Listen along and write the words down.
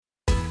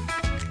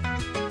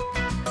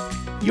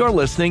You're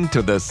listening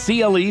to the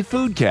CLE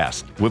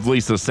Foodcast with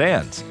Lisa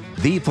Sands,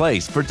 the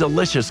place for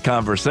delicious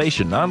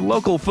conversation on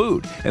local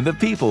food and the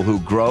people who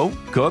grow,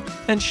 cook,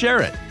 and share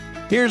it.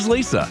 Here's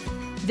Lisa.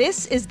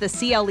 This is the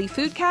CLE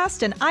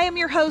Foodcast, and I am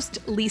your host,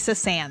 Lisa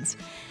Sands.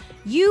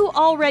 You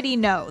already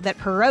know that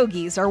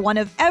pierogies are one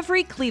of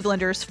every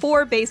Clevelander's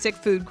 4 basic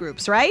food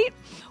groups, right?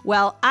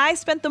 Well, I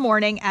spent the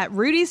morning at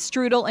Rudy's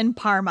Strudel in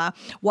Parma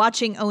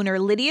watching owner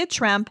Lydia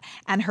Tremp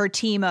and her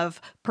team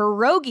of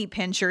pierogi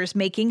pinchers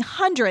making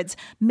hundreds,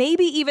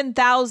 maybe even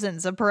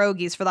thousands of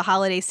pierogies for the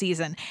holiday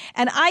season.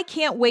 And I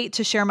can't wait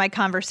to share my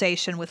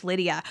conversation with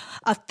Lydia,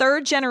 a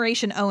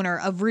third-generation owner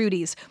of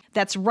Rudy's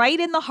that's right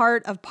in the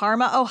heart of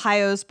Parma,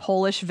 Ohio's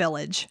Polish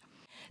Village.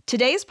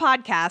 Today's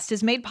podcast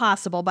is made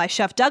possible by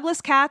Chef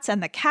Douglas Katz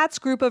and the Katz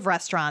Group of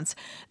Restaurants,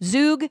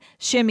 Zug,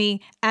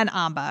 Shimmy, and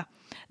Amba.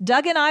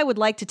 Doug and I would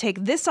like to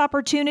take this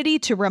opportunity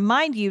to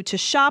remind you to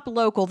shop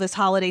local this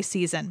holiday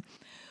season.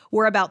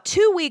 We're about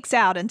 2 weeks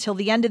out until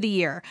the end of the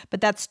year, but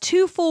that's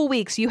 2 full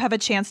weeks you have a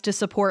chance to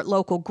support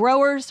local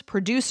growers,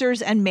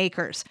 producers, and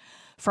makers.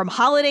 From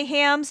holiday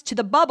hams to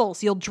the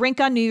bubbles you'll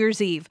drink on New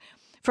Year's Eve.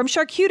 From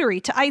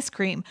charcuterie to ice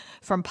cream,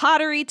 from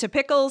pottery to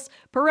pickles,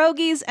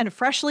 pierogies, and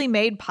freshly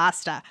made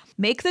pasta.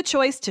 Make the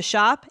choice to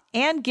shop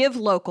and give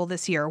local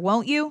this year,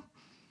 won't you?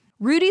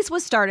 Rudy's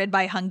was started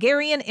by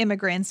Hungarian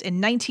immigrants in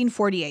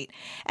 1948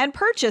 and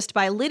purchased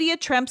by Lydia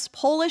Tremp's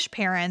Polish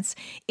parents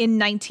in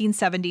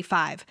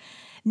 1975.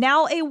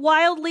 Now a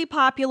wildly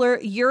popular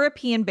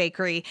European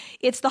bakery,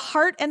 it's the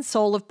heart and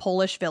soul of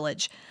Polish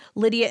Village.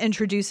 Lydia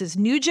introduces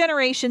new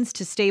generations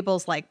to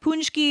staples like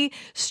punchki,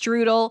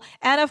 strudel,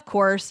 and of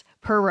course,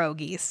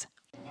 pierogies.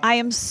 I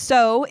am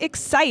so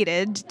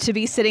excited to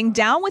be sitting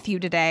down with you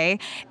today,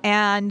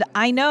 and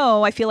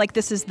I feel like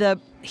this is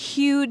the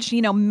huge,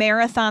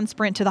 marathon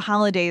sprint to the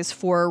holidays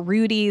for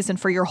Rudy's and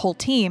for your whole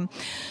team.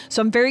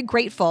 So I'm very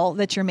grateful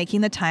that you're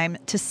making the time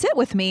to sit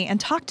with me and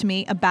talk to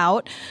me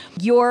about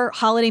your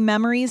holiday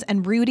memories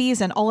and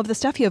Rudy's and all of the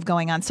stuff you have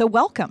going on. So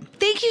welcome.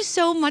 Thank you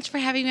so much for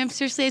having me.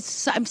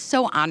 I'm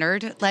so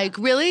honored. Like,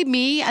 really,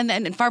 me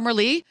and Farmer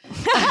Lee,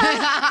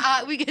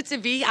 we get to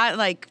be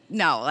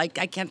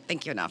I can't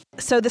thank you enough.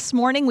 So this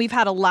morning we've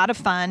had a lot of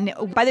fun.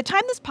 By the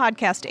time this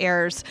podcast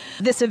airs,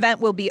 this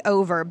event will be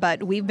over,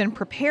 but we've been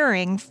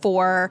preparing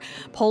for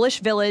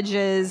Polish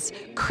Village's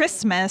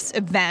Christmas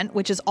event,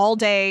 which is all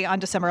day on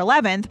December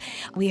 11th.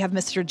 We have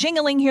Mr.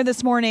 Jingling here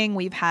this morning.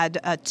 We've had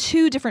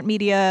 2 different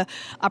media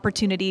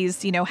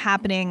opportunities,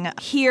 happening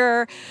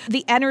here.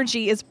 The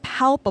energy is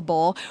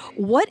palpable.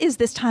 What is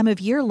this time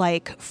of year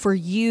like for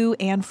you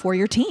and for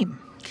your team?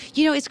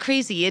 It's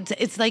crazy.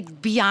 It's like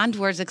beyond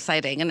words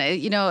exciting. And,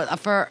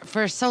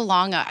 for so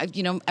long,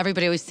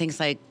 everybody always thinks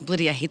like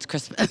Lydia hates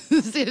Christmas.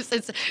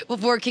 it's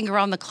working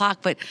around the clock,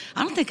 but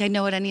I don't think I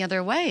know it any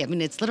other way. I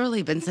mean, it's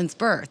literally been since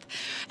birth.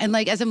 And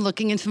like, as I'm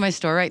looking into my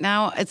store right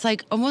now, it's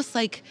like almost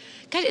like,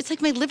 God, it's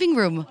like my living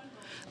room.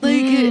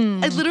 Like,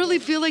 I literally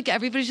feel like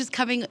everybody's just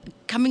coming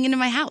into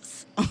my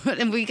house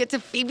and we get to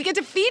feed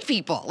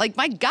people. Like,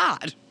 my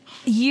God.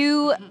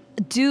 You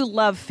do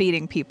love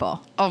feeding people.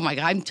 Oh my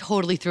God, I'm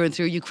totally through and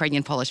through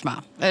Ukrainian Polish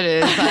mom. It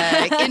is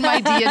like in my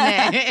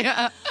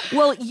DNA.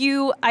 Well,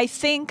 you, I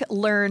think,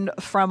 learned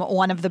from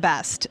one of the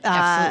best.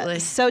 Absolutely.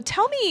 So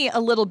tell me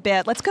a little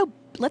bit. Let's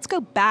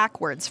go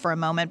backwards for a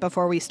moment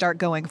before we start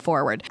going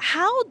forward.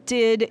 How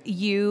did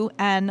you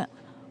and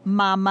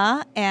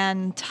Mama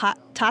and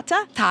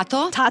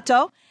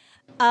Tato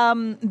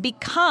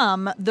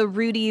become the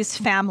Rudy's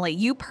family?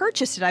 You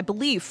purchased it, I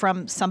believe,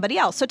 from somebody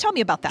else. So tell me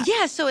about that.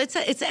 Yeah, so it's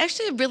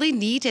actually a really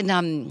neat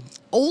and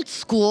old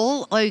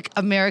school, like,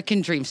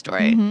 American dream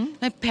story. Mm-hmm.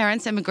 My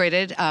parents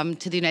immigrated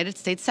to the United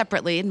States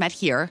separately and met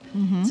here.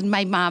 Mm-hmm.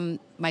 So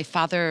my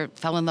father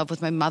fell in love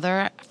with my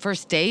mother.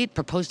 First date,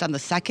 proposed on the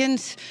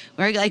second.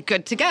 We're like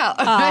good to go.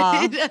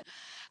 Right?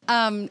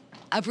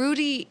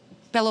 Rudy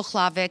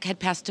Belochlavic had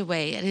passed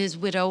away, and his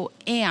widow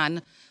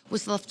Anne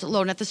was left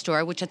alone at the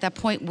store, which at that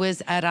point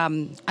was at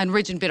on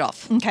Ridge and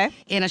Biddulph. Okay.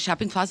 In a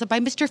shopping plaza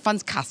by Mr.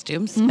 Fun's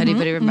Costumes. If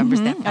anybody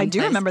remembers that I do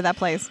place. remember that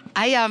place.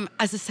 I,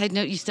 as a side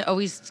note, used to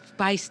always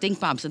buy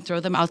stink bombs and throw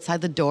them outside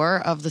the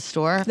door of the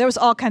store. There was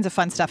all kinds of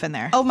fun stuff in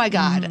there. Oh, my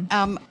God.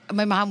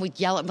 My mom would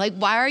yell at me, like,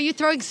 why are you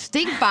throwing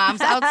stink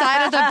bombs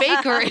outside of the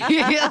bakery?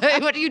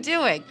 Like, what are you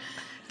doing?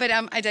 But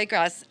I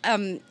digress.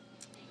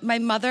 My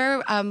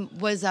mother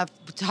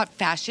taught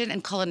fashion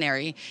and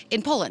culinary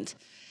in Poland.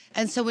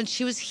 And so when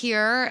she was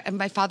here and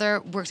my father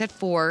worked at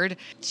Ford,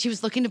 she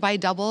was looking to buy a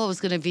double. It was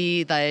going to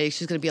be like,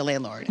 she was going to be a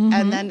landlord. Mm-hmm.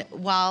 And then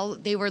while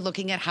they were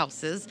looking at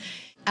houses,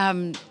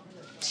 the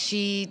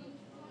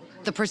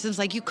person's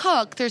like, you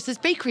cook, there's this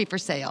bakery for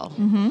sale.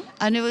 Mm-hmm.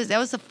 And that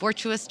was a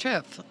fortuitous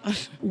trip.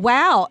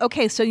 Wow.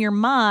 Okay. So your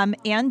mom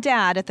and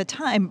dad at the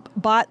time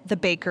bought the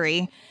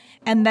bakery,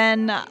 and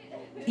then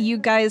you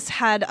guys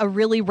had a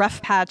really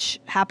rough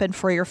patch happen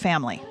for your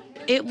family.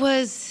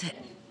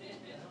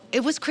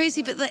 It was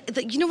crazy,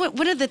 but you know what?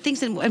 One of the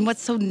things and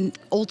what's so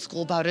old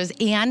school about it is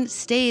Anne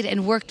stayed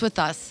and worked with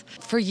us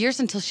for years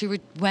until she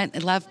went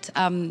and left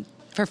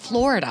for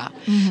Florida.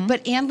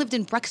 But Ann lived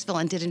in Brecksville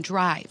and didn't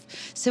drive.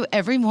 So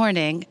every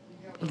morning,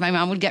 my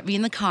mom would get me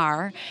in the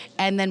car,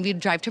 and then we'd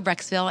drive to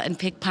Brecksville and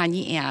pick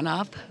Pani Ann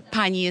up.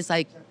 Pani is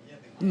like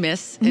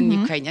Miss in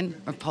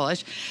Ukrainian or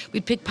Polish.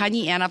 We'd pick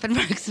Pani Ann up in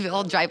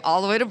Brecksville, drive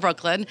all the way to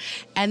Brooklyn,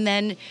 and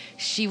then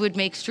she would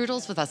make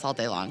strudels with us all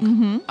day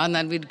long. And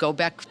then we'd go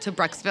back to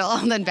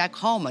Brecksville and then back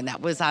home, and that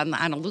was on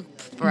a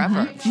loop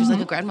forever. She was like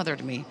a grandmother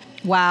to me.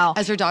 Wow.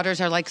 As her daughters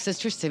are like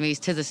sisters to me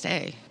to this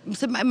day.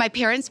 So my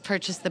parents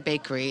purchased the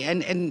bakery,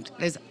 and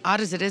as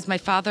odd as it is, my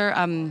father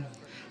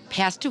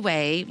passed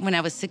away when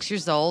I was 6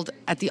 years old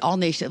at the All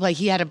Nations. Like,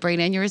 he had a brain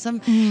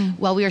aneurysm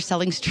while we were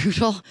selling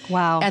strudel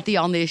at the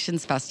All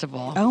Nations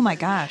Festival. Oh, my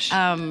gosh.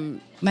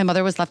 My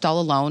mother was left all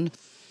alone.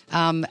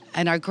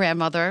 And our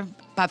grandmother,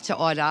 Babcia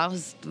Oda,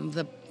 was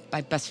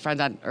my best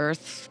friend on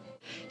earth.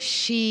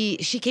 She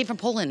came from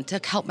Poland to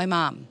help my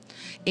mom.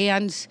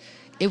 And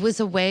it was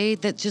a way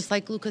that, just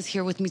like Luca's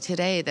here with me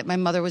today, that my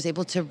mother was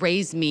able to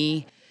raise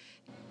me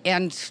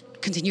and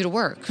continue to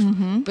work.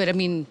 But I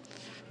mean,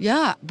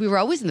 yeah, we were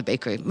always in the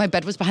bakery. My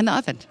bed was behind the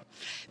oven.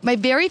 My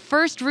very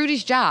first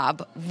Rudy's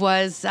job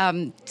was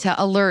to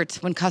alert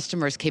when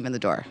customers came in the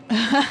door.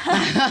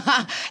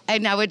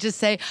 And I would just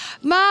say,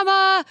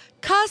 "Mama,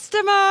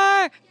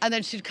 customer!" And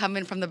then she'd come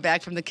in from the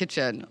back from the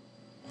kitchen.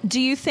 Do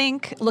you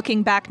think,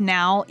 looking back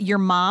now, your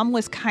mom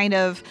was kind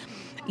of,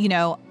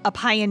 a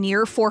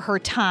pioneer for her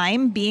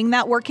time, being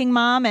that working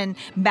mom and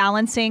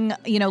balancing,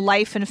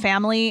 life and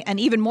family, and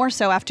even more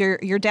so after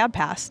your dad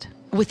passed?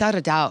 Without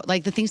a doubt.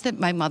 Like, the things that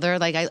my mother,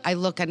 like, I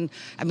look and,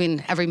 I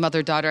mean, every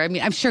mother-daughter, I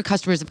mean, I'm sure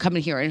customers have come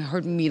in here and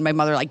heard me and my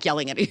mother, like,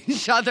 yelling at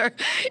each other,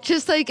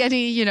 just like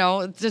any,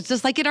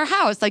 just like in our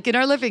house, like in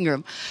our living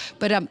room.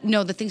 But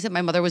no, the things that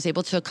my mother was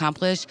able to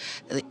accomplish,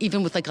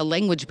 even with like a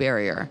language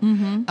barrier,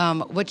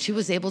 what she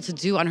was able to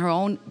do on her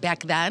own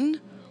back then,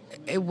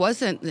 it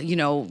wasn't,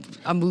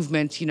 a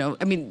movement,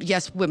 I mean,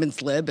 yes,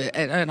 women's lib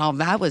and all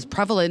that was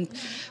prevalent,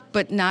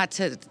 but not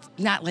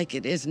like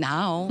it is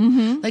now.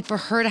 Like, for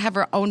her to have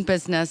her own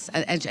business,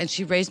 and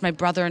she raised my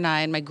brother and I,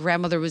 and my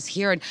grandmother was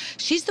here, and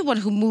she's the one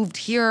who moved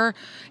here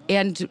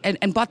and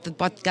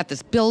got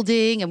this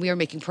building, and we were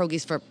making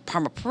pierogies for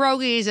Parma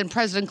Pierogies, and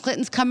President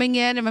Clinton's coming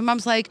in, and my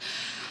mom's like,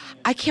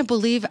 I can't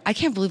believe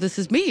this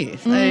is me.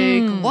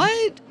 Like,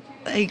 what?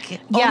 Like,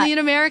 only in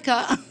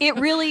America. It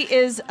really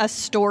is a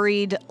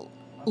storied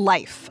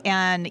life.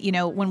 And,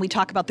 when we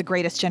talk about the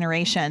greatest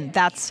generation,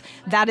 that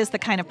is the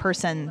kind of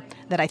person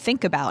that I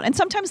think about. And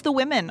sometimes the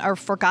women are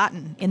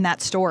forgotten in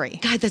that story.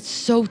 God, that's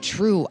so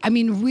true. I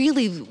mean,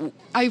 really,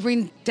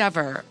 Irene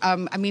Dever,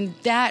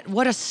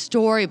 what a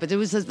story. But there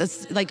was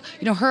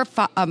her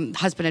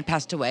husband had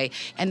passed away,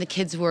 and the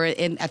kids were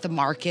at the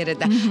market.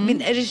 I mean,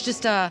 it is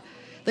just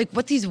like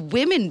what these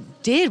women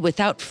did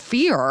without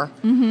fear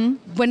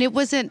when it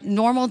wasn't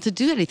normal to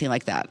do anything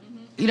like that.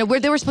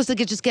 Where they were supposed to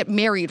just get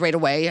married right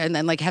away and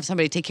then like have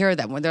somebody take care of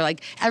them. When they're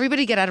like,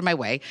 everybody get out of my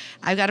way.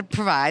 I've got to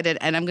provide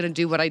and I'm going to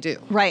do what I do.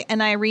 Right.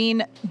 And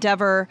Irene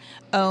Dever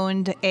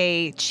owned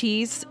a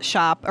cheese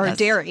shop or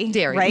dairy,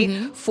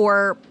 right?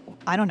 For,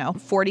 I don't know,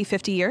 40,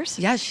 50 years?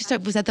 Yeah, she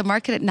was at the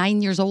market at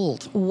 9 years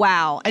old.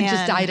 Wow. And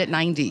just died at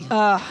 90.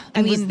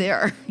 Was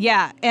there.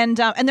 Yeah. And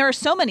there are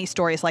so many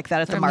stories like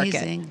that at the market,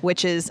 amazing.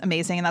 Which is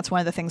amazing. And that's one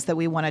of the things that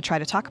we want to try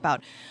to talk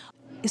about.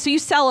 So you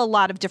sell a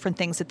lot of different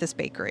things at this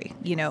bakery,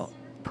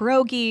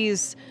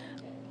 pierogies,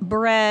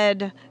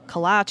 bread,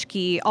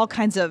 kalachki, all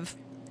kinds of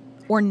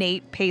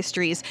ornate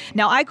pastries.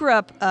 Now, I grew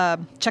up a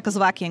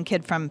Czechoslovakian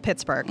kid from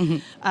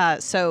Pittsburgh,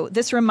 so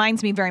this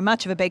reminds me very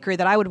much of a bakery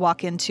that I would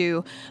walk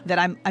into that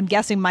I'm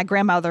guessing my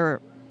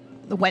grandmother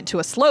went to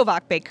a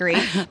Slovak bakery.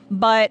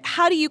 But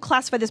how do you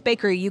classify this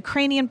bakery?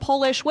 Ukrainian,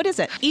 Polish? What is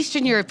it?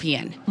 Eastern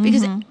European.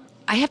 Because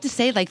I have to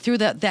say, like, through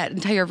that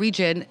entire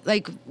region,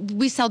 like,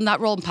 we sell nut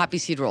roll and poppy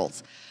seed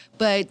rolls.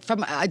 But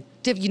from,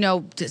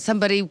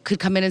 somebody could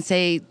come in and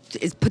say,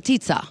 it's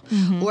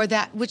patitsa, or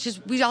that, which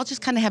is, we all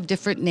just kind of have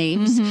different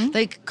names.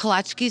 Like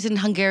kalachkis in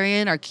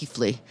Hungarian are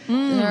kifli.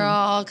 They're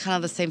all kind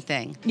of the same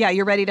thing. Yeah,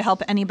 you're ready to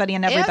help anybody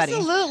and everybody.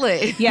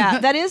 Absolutely. Yeah,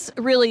 that is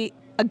really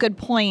a good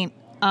point.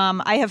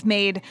 I have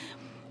made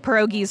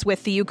pierogies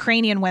with the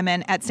Ukrainian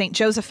women at St.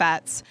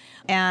 Josephat's.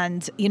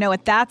 And,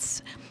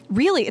 that's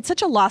really, it's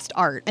such a lost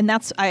art. And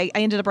I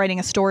ended up writing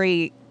a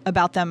story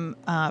about them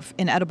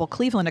in Edible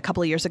Cleveland a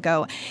couple of years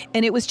ago.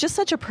 And it was just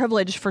such a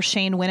privilege for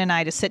Shane Wynn and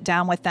I to sit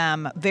down with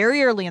them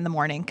very early in the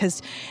morning.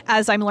 Because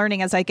as I'm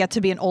learning, as I get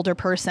to be an older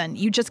person,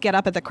 you just get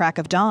up at the crack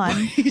of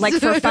dawn, like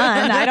for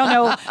fun. I don't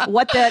know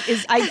what that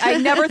is. I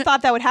never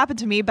thought that would happen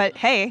to me, but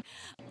hey.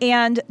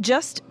 And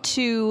just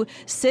to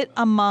sit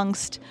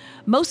amongst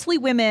mostly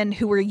women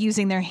who were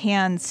using their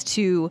hands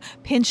to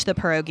pinch the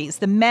pierogies.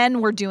 The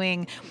men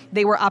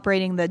they were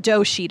operating the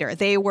dough sheeter.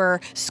 They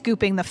were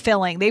scooping the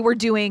filling. They were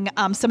doing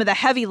some of the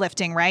heavy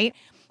lifting, right?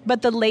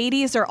 But the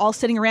ladies are all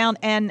sitting around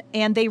and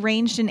they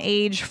ranged in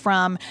age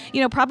from,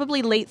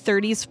 probably late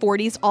 30s,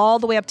 40s, all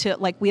the way up to,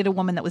 like, we had a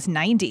woman that was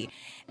 90.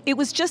 it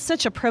was just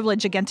such a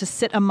privilege, again, to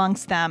sit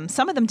amongst them.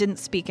 Some of them didn't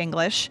speak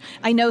English.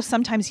 I know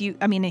sometimes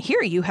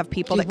here you have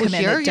people that come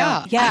in that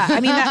don't. Yeah. I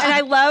mean, and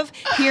I love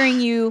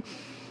hearing you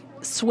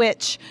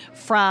switch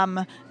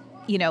from,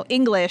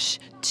 English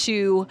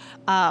to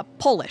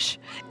Polish.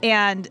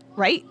 And,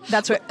 right?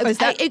 That's what, is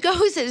that?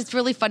 It's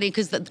really funny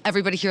because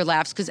everybody here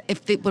laughs because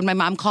when my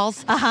mom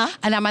calls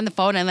and I'm on the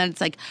phone and then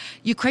it's like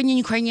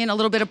Ukrainian, a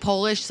little bit of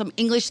Polish, some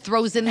English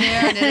throws in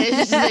there. And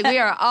it's just like we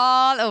are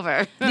all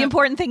over. The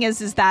important thing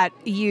is that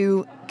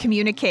you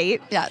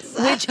communicate. Yes.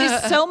 Which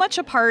is so much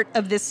a part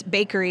of this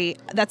bakery.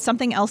 That's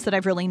something else that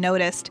I've really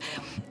noticed.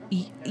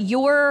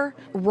 Your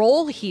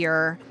role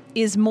here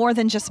is more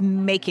than just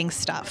making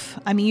stuff.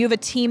 I mean, you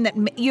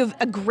have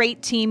a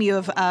great team. You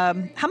have,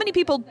 how many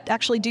people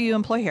actually do you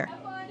employ here?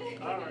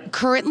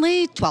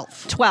 Currently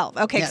 12. 12.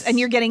 Okay. Yes. And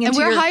you're getting into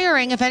And we're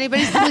hiring if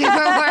anybody's looking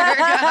for work.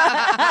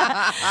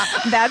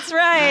 That's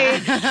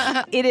right.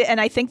 And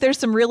I think there's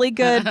some really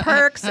good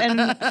perks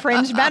and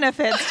fringe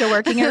benefits to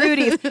working at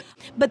Rudy's.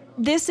 But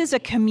this is a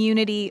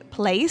community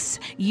place.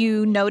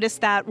 You notice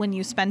that when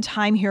you spend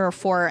time here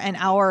for an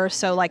hour or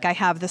so, like I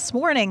have this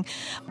morning,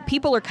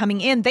 people are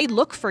coming in. They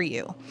look for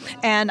you.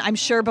 And I'm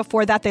sure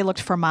before that they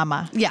looked for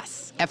Mama.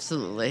 Yes,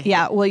 absolutely.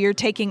 Yeah. Well, you're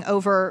taking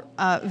over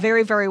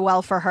very, very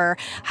well for her.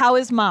 How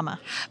is Mama?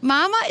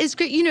 Mama is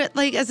great.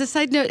 As a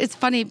side note, it's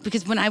funny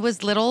because when I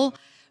was little,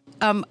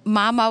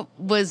 Mama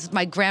was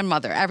my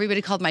grandmother.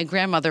 Everybody called my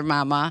grandmother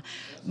Mama.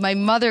 My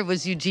mother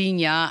was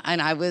Eugenia,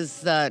 and I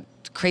was the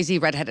crazy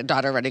redheaded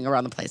daughter running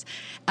around the place.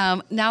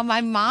 Now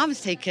my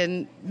mom's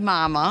taken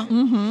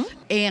Mama,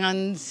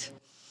 and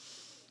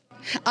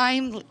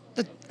I'm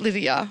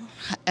Lydia.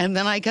 And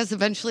then I guess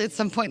eventually at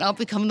some point I'll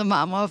become the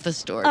Mama of the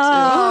store, too.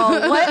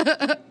 Oh,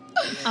 what?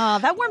 Oh,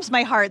 that warms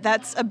my heart.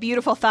 That's a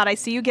beautiful thought. I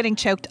see you getting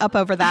choked up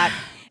over that.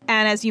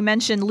 And as you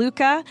mentioned,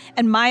 Luca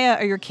and Maya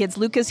are your kids.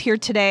 Luca's here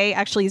today.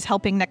 Actually, he's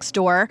helping next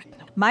door.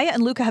 Maya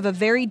and Luca have a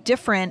very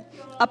different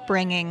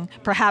upbringing,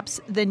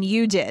 perhaps, than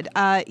you did.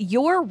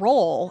 Your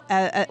role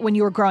when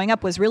you were growing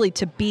up was really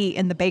to be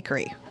in the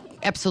bakery.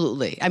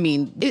 Absolutely. I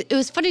mean, it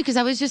was funny because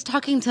I was just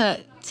talking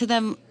to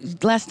them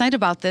last night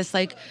about this.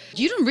 Like,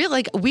 you didn't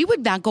realize, we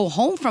would not go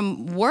home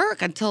from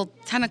work until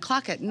 10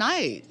 o'clock at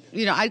night.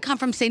 I'd come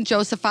from St.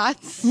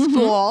 Joseph's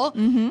school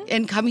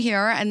and come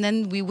here, and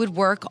then we would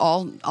work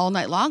all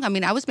night long. I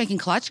mean, I was making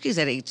kolachkis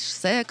at age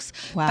 6.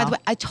 Wow. By the way,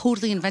 I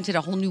totally invented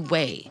a whole new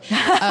way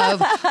of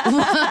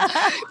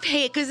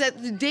because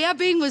the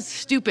dabbing was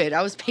stupid.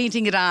 I was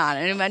painting it on,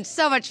 and it went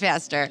so much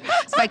faster.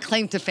 It's my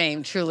claim to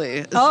fame, truly.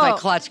 It's my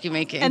kolachki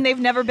making. And they've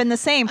never been the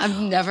same.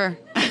 I've never.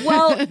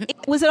 Well,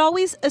 was it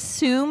always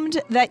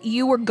assumed that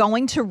you were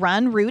going to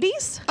run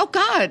Rudy's? Oh,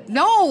 God,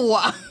 no.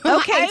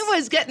 Okay. I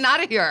was getting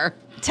out of here.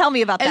 Tell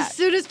me about that. As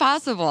soon as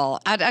possible.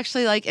 I'd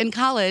actually, in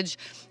college,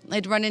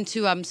 I'd run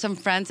into some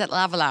friends at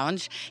Lava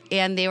Lounge,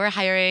 and they were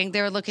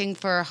looking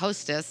for a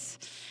hostess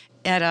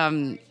at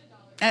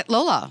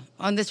Lola.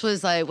 And this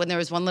was when there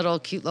was one little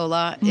cute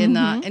Lola in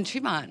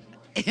Tremont.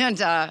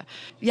 And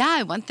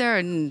I went there,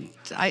 and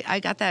I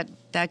got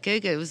that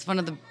gig. It was one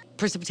of the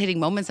precipitating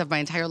moments of my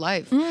entire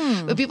life.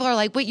 But people are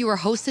like, wait, you were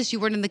hostess? You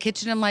weren't in the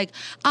kitchen? I'm like,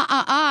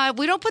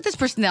 we don't put this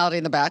personality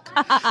in the back.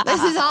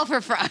 This is all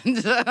for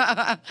friends.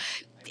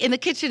 In the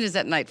kitchen is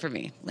at night for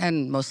me,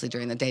 and mostly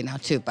during the day now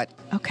too. But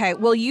okay,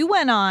 well, you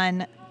went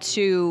on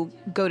to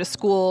go to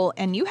school,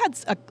 and you had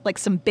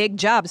some big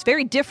jobs,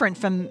 very different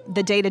from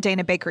the day-to-day in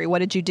a bakery. What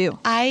did you do?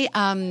 I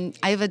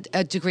have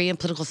a degree in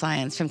political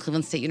science from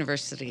Cleveland State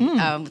University,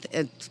 with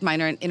a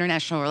minor in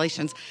international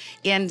relations.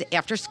 And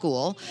after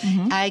school,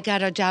 I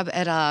got a job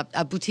at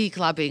a boutique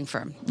lobbying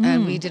firm,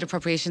 and we did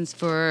appropriations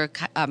for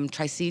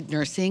Tri-Seed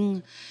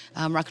Nursing,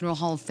 Rock and Roll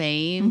Hall of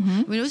Fame.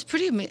 I mean, it was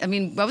pretty amazing. I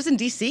mean, I was in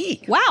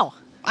D.C. Wow.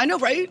 I know,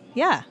 right?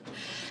 Yeah.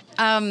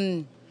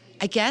 I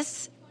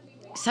guess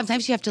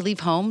sometimes you have to leave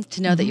home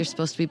to know that you're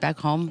supposed to be back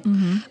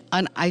home.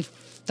 And I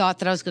thought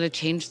that I was going to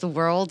change the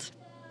world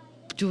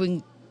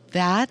doing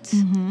that,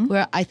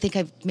 where I think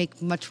I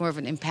make much more of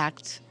an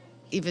impact,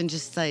 even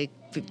just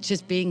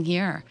being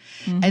here.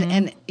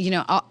 And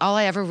all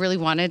I ever really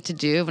wanted to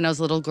do when I was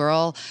a little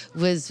girl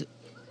was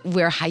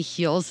wear high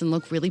heels and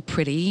look really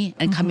pretty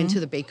and come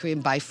into the bakery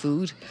and buy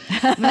food.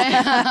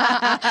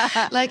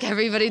 Like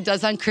everybody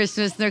does on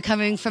Christmas. And they're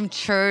coming from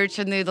church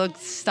and they look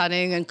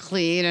stunning and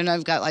clean. And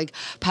I've got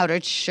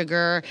powdered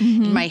sugar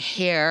in my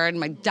hair, and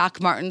my Doc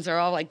Martens are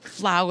all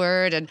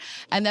flowered.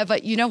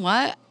 But you know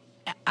what?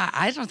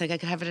 I don't think I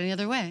could have it any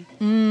other way.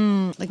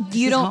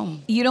 You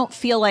don't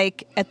feel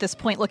like at this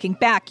point, looking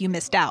back, you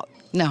missed out?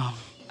 No.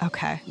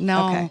 Okay.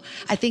 No. Okay.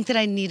 I think that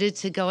I needed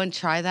to go and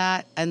try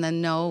that and then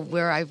know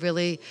where I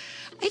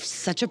have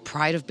such a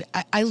pride of,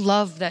 I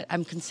love that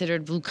I'm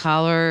considered blue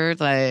collar,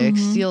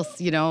 steel,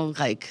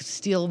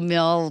 steel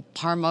mill,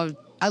 Parma.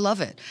 I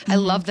love it. I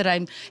love that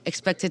I'm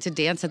expected to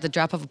dance at the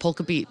drop of a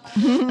polka beat.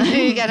 And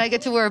I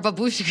get to wear a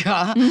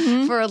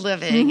babushka for a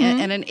living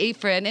and an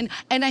apron.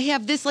 And I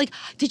have this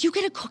did you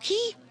get a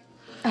cookie?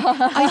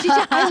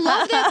 I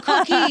love that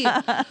cookie.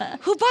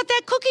 Who bought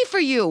that cookie for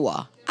you?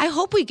 I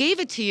hope we gave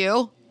it to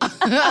you.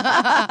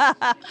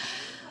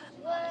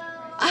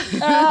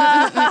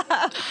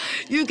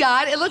 You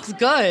got it. It looks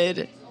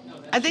good.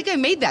 I think I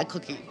made that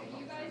cookie.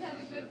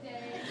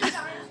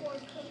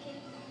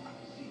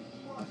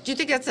 Do you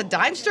think that's a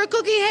dime store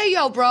cookie? Hey,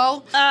 yo,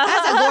 bro.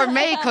 That's a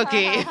gourmet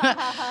cookie.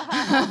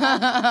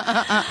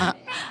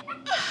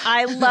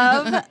 I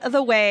love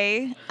the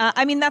way,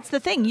 that's the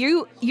thing.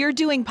 You're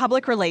doing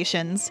public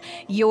relations.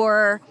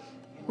 You're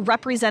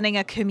representing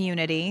a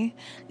community.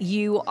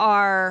 You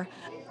are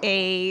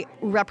a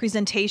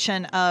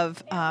representation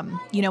of,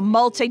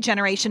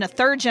 multi-generation, a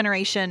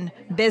third-generation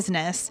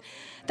business.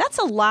 That's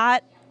a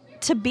lot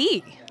to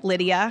be,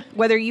 Lydia,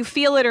 whether you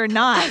feel it or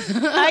not.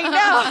 I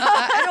know.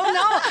 I don't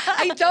know.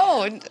 I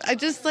don't. I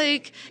just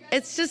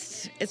it's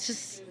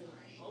just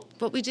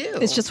what we do.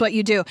 It's just what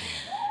you do.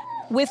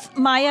 With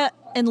Maya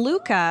and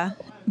Luca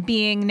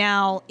being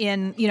now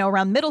in,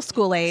 around middle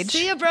school age.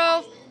 See ya,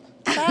 bro.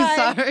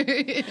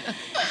 Sorry.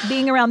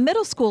 Being around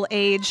middle school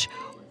age,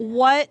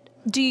 what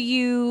do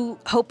you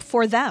hope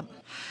for them?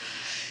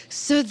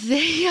 So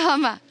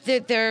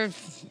they're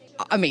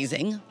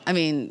amazing. I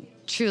mean,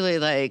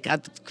 truly,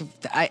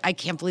 I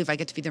can't believe I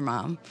get to be their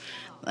mom.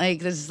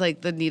 This is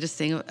the neatest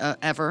thing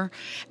ever.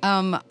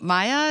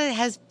 Maya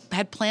has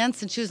had plans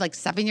since she was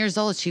 7 years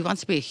old. She wants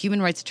to be a human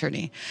rights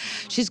attorney.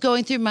 She's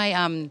going through my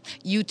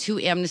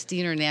U2 Amnesty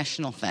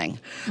International thing.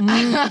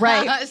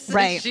 Right,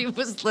 right. She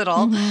was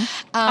little.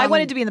 Mm-hmm. I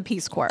wanted to be in the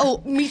Peace Corps.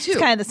 Oh, me too. It's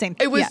kind of the same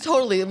thing. It was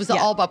totally. It was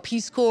all about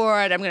Peace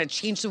Corps, and I'm going to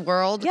change the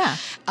world. Yeah.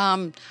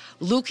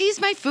 Lukey's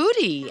my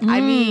foodie.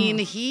 I mean,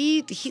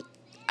 he.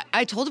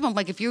 I told him, I'm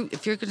if you're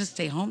going to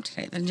stay home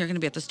today, then you're going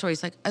to be at the store.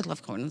 He's like, I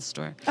love going to the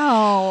store.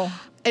 Oh.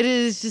 It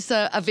is just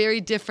a very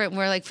different,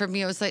 where for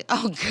me, it was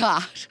oh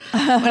God.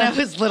 When I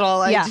was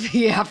little,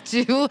 you have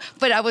to.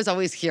 But I was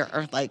always here,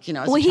 as a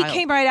child. He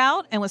came right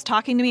out and was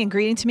talking to me and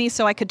greeting to me,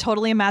 so I could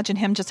totally imagine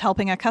him just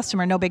helping a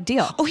customer. No big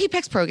deal. Oh, he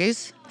picks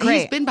pierogies.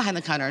 Great. He's been behind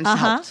the counter and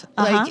helped.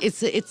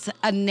 It's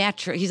a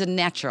natural. He's a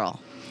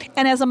natural.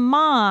 And as a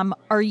mom,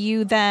 are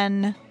you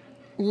then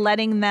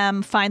letting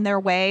them find their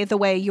way the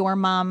way your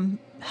mom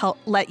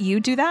let you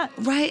do that?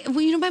 Right.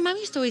 Well, my mom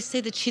used to always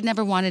say that she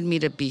never wanted me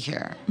to be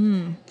here.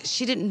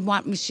 She didn't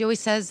want me. She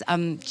always said,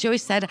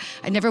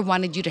 I never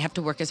wanted you to have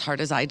to work as hard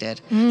as I did.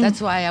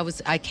 That's why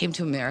I came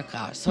to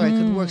America, so I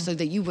could work so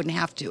that you wouldn't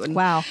have to. And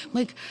wow.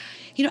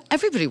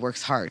 Everybody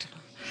works hard.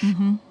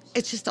 Mm-hmm.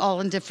 It's just all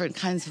in different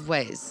kinds of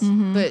ways.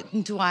 Mm-hmm.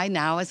 But do I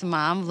now, as a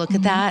mom, look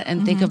at that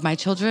and think of my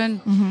children?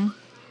 Mm-hmm.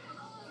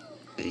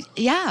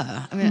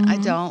 Yeah. I mean, I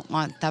don't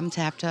want them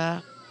to have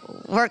to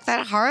work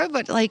that hard,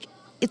 but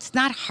it's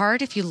not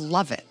hard if you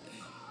love it.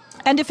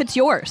 And if it's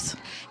yours.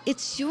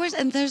 It's yours,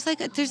 and there's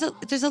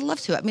a love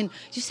to it. I mean,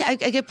 you say I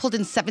get pulled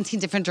in 17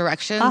 different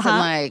directions,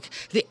 and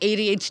the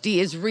ADHD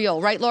is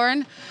real, right,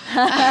 Lauren?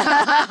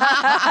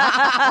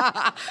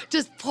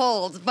 Just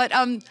pulled, but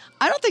I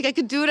don't think I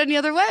could do it any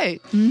other way.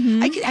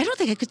 Mm-hmm. I don't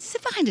think I could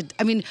sit behind it.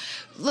 I mean,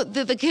 look,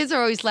 the kids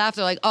are always laughing.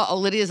 They're like, "Oh,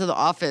 Lydia's in the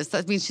office.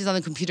 That means she's on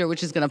the computer,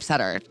 which is going to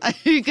upset her."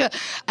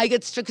 I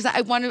get strict because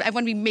I want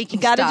to be making.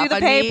 You got to do the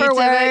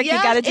paperwork. You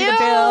got to do the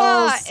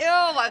bills.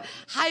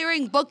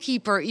 Hiring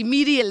bookkeeper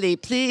immediately,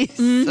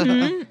 please.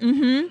 Mm-hmm,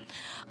 mm-hmm.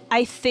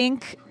 I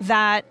think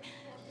that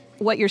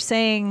what you're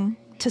saying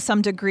to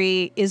some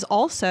degree is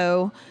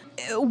also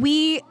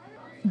we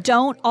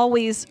don't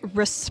always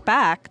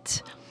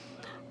respect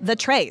the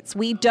trades.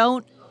 We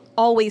don't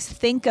always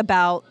think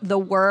about the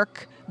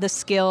work, the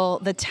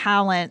skill, the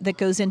talent that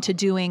goes into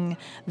doing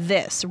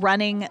this,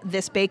 running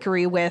this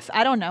bakery with,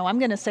 I don't know, I'm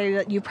going to say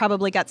that you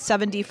probably got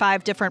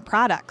 75 different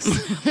products,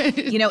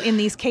 in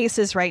these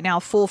cases right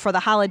now, full for the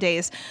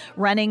holidays,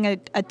 running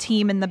a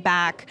team in the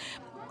back,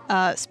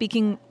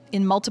 speaking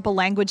in multiple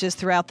languages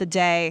throughout the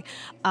day.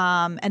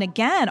 And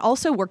again,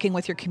 also working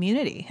with your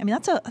community. I mean,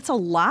 that's a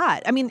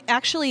lot. I mean,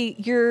 actually,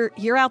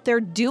 you're out there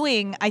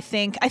doing, I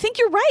think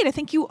you're right. I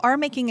think you are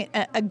making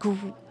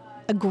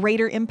a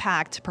greater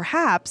impact,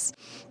 perhaps,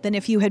 than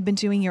if you had been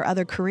doing your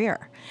other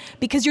career.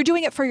 Because you're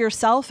doing it for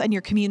yourself and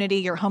your community,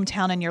 your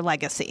hometown, and your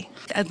legacy.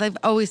 As I've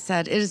always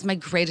said, it is my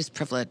greatest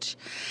privilege.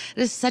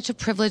 It is such a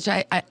privilege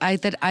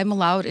that I'm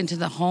allowed into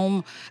the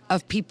home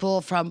of people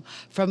from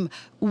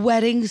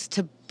weddings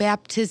to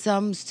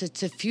baptisms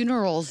to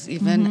funerals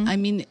even. Mm-hmm. I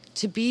mean,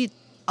 to be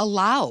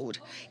allowed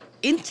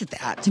into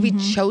that, to be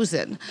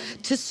chosen,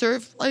 to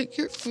serve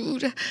your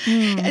food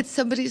at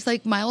somebody's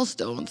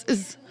milestones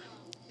is...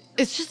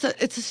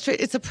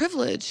 It's a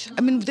privilege.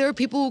 I mean, there are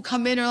people who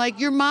come in and are like,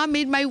 your mom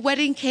made my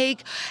wedding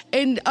cake,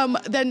 and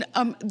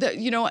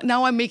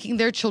now I'm making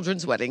their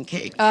children's wedding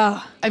cake.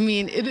 I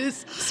mean, it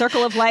is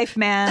circle of life,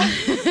 man.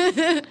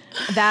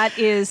 That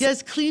is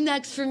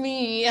Kleenex for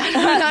me.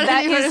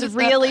 That is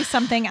really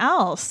something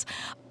else.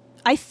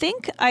 I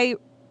think I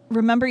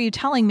remember you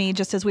telling me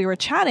just as we were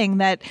chatting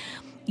that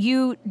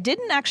you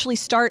didn't actually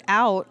start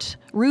out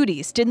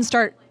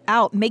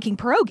making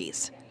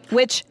pierogies,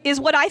 which is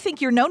what I think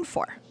you're known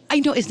for. I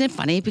know, isn't it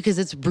funny? Because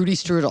it's Rudy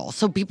Strudel.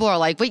 So people are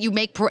like, wait, you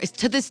make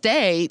to this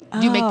day,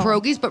 you make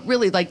pierogies? But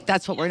really,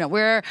 that's what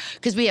we're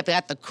because we have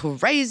got the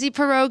crazy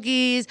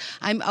pierogies.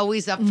 I'm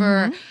always up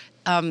for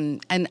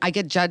and I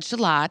get judged a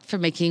lot for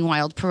making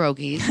wild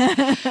pierogies.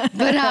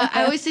 But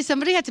I always say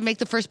somebody had to make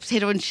the first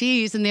potato and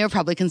cheese, and they were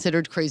probably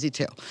considered crazy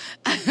too.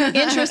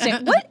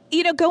 Interesting.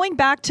 Going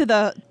back to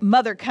the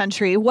mother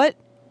country, what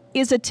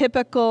is a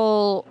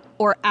typical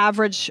or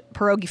average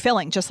pierogi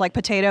filling? Just like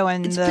potato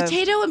and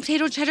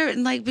potato cheddar,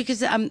 and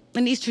because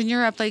in Eastern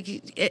Europe,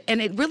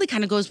 and it really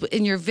kind of goes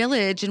in your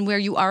village and where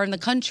you are in the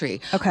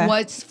country. Okay.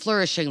 What's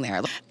flourishing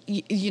there?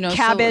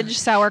 Cabbage,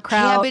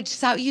 sauerkraut.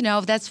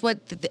 That's what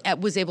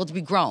was able to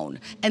be grown,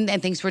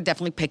 and things were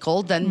definitely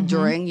pickled. Then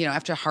during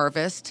after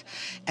harvest,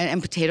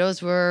 and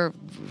potatoes were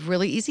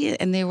really easy,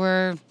 and they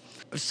were.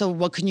 So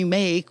what can you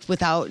make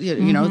without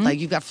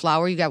you got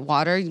flour, you got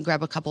water, you can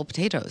grab a couple of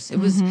potatoes. It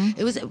was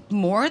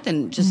more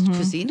than just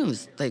cuisine. It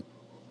was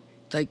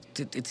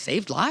it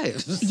saved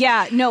lives.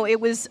 Yeah, no, it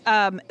was.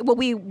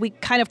 We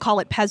kind of call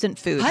it peasant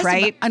food,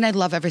 right? And I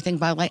love everything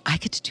about I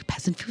get to do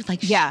peasant food.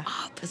 Yeah,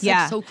 it's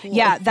so cool.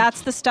 Yeah,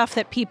 that's the stuff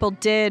that people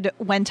did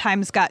when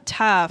times got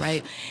tough,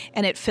 right?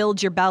 And it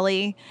filled your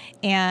belly.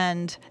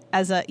 And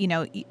as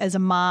a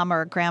mom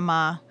or a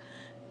grandma,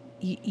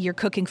 you're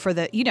cooking for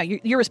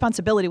your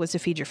responsibility was to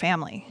feed your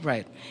family.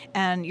 Right.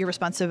 And your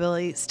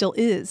responsibility still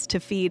is to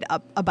feed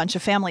a bunch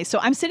of families. So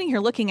I'm sitting here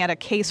looking at a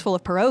case full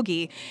of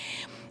pierogi.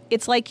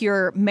 It's like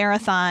your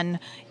marathon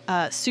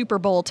Super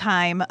Bowl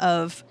time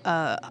of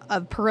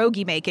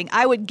pierogi making,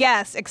 I would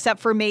guess, except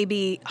for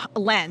maybe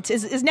Lent.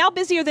 Is now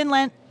busier than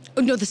Lent?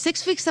 Oh, no, the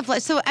 6 weeks of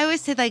Lent. So I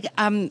always say,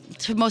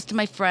 to most of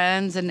my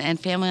friends and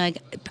family,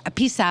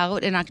 peace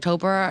out in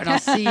October, and I'll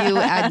see you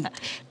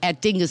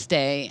at Dingus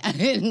Day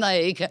in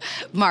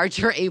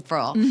March or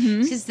April.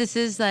 Because this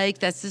is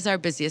our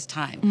busiest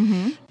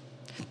time.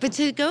 But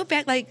to go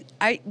back,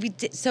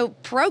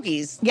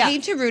 pierogies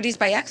came to Rudy's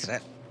by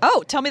accident.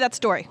 Oh, tell me that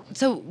story.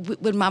 So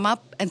when Mama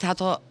and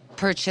Tato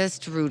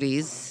purchased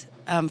Rudy's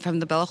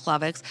from the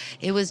Beloslavics,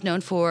 it was known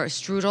for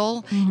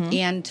strudel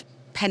and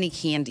penny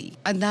candy.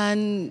 And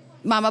then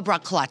Mama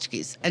brought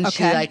kolaczkis, and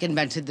she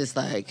invented this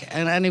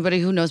and anybody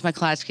who knows my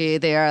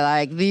kolaczki, they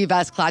are the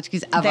best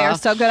kolaczkis ever. They're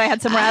so good. I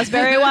had some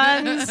raspberry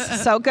ones.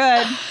 So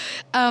good.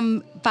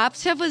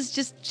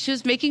 Babcia she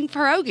was making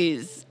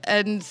pierogies,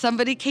 and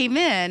somebody came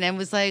in and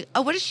was like,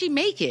 "Oh, what is she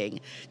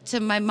making?" To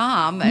my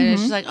mom, and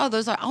she's like, "Oh,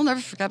 I'll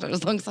never forget it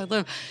as long as I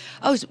live."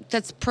 Oh,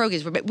 that's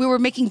pierogies. We were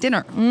making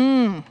dinner,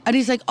 and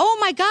he's like, "Oh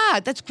my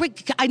God, that's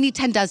great! I need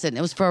 10 dozen."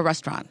 It was for a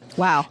restaurant.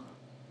 Wow.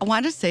 I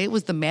want to say it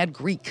was the Mad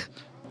Greek.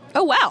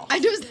 Oh, wow. I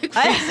know, it was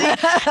crazy.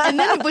 And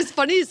then it was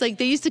funny, is they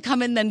used to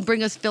come in and then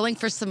bring us filling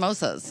for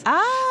samosas.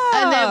 Oh.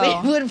 And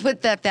then we would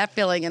put that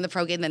filling in the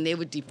pierogi, and then they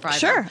would deep fry them.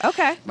 Sure,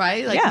 okay.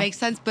 Right? Makes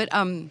sense. But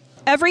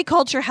every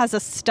culture has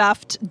a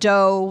stuffed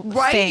dough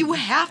thing. You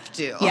have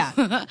to.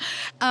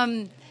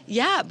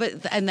 Yeah.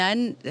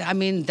 Then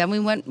we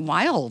went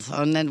wild,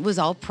 and then it was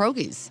all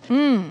pierogies.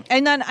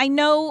 And then I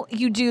know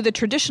you do the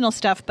traditional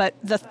stuff, but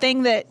the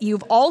thing that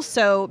you've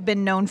also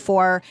been known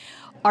for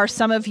are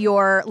some of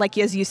your,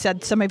 as you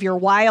said, some of your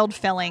wild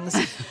fillings.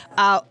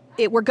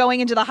 We're going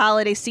into the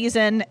holiday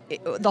season.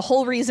 The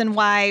whole reason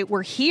why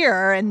we're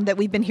here and that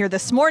we've been here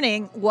this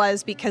morning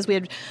was because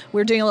we're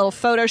doing a little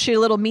photo shoot,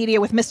 a little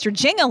media with Mr.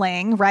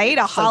 Jingling, right?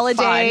 A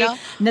holiday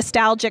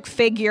nostalgic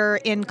figure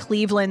in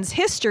Cleveland's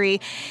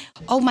history.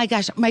 Oh my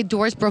gosh, my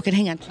door's broken.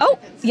 Hang on. Oh,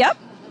 yep.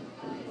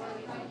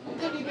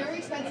 It's going to be very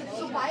expensive,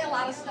 so buy a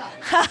lot of stuff.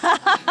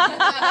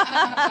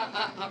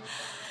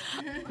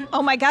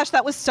 Oh my gosh,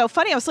 that was so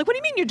funny. I was like, what do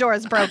you mean your door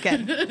is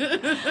broken?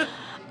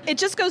 It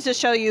just goes to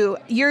show you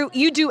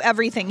do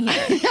everything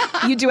here.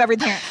 You do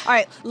everything here. All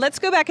right, let's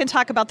go back and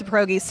talk about the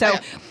pierogies. So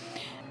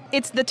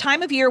it's the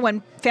time of year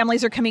when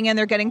families are coming in,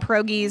 they're getting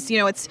pierogies.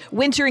 It's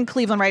winter in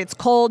Cleveland, right? It's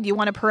cold. You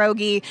want a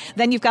pierogi.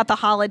 Then you've got the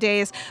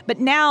holidays.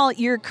 But now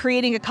you're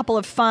creating a couple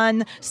of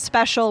fun,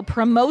 special,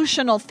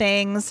 promotional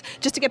things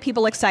just to get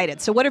people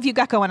excited. So what have you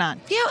got going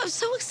on? Yeah, I'm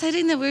so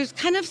excited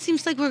that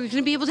seems like we're going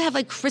to be able to have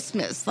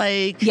Christmas,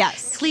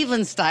 yes,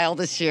 Cleveland style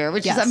this year,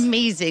 which is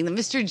amazing. The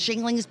Mr.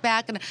 Jingling is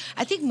back. And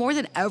I think more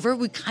than ever,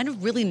 we kind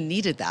of really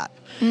needed that.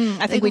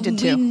 I think we did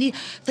too.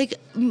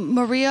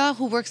 Maria,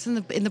 who works in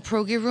the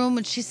pierogi room,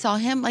 when she saw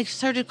him,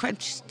 started crying.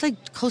 She's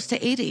close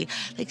to 80,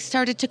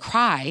 started to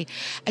cry.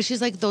 And she's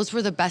like, those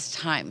were the best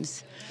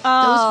times.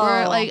 Oh. Those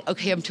were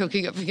okay, I'm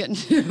choking up again.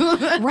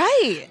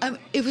 Right.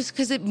 It was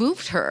because it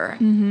moved her.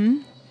 Mm-hmm.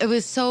 It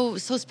was so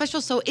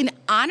special. So in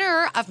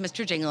honor of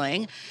Mr.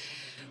 Jingling,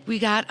 we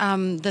got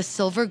the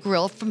Silver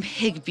Grill from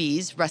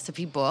Higbee's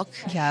recipe book.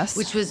 Yes.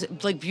 Which was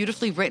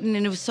beautifully written,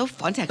 and it was so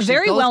fun to actually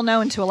very well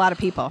known to a lot of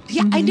people.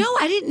 Yeah, I know.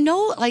 I didn't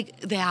know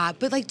that.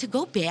 But to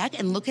go back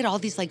and look at all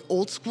these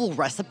old school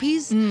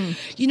recipes, you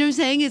know what I'm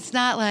saying? It's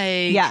not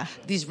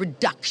these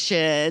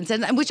reductions,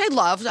 and which I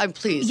love. I'm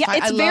pleased. Yeah,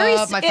 I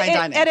love my fine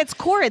dining. At its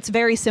core, it's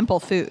very simple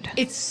food.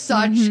 It's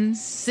such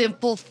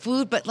simple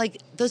food, but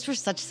those were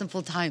such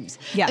simple times.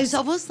 Yes. It's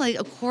almost like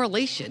a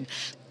correlation.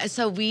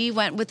 So we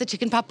went with the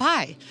chicken pot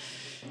pie.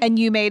 And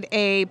you made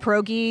a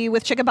pierogi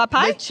with chicken pot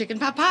pie? With chicken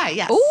pot pie,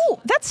 yes. Ooh,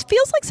 that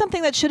feels like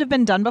something that should have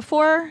been done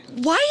before.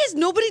 Why is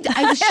nobody?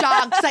 I was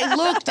shocked 'cause I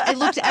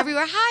looked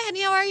everywhere. Hi,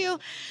 honey, how are you?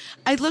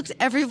 I looked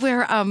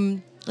everywhere.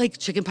 Like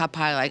chicken pot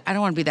pie. Like I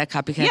don't want to be that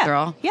copycat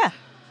girl. Yeah.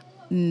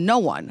 No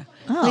one.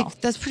 Oh.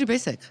 Like that's pretty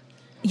basic.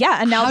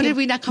 Yeah, and now How did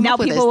we not come now up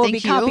with people this? will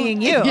Thank be you.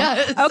 copying you.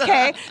 Yes.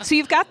 Okay, so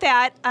you've got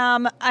that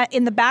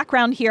in the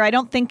background here. I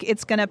don't think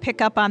it's going to pick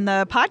up on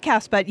the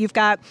podcast, but you've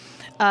got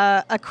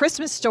a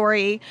Christmas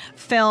Story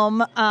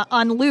film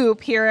on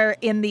loop here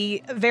in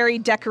the very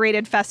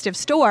decorated festive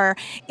store,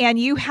 and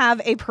you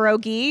have a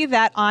pierogi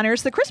that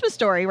honors the Christmas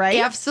story, right?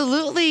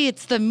 Absolutely.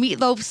 It's the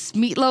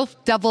meatloaf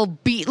double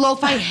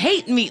beatloaf. I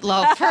hate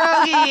meatloaf.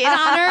 Pierogi in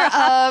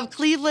honor of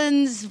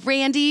Cleveland's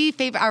Randy,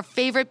 our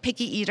favorite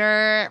picky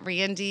eater,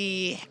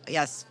 Randy.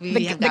 Yes,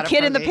 we have The got a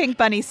kid in the pierogi. pink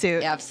bunny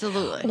suit.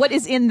 Absolutely. What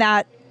is in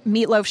that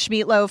meatloaf,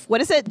 schmeatloaf?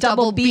 What is it?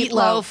 Double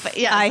beatloaf.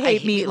 Yes, I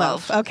hate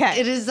meatloaf. Okay.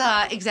 It is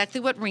exactly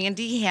what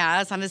Randy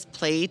has on his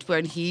plate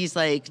when he's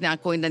like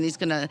not going, then he's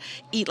going to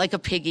eat like a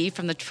piggy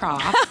from the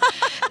trough.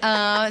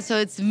 So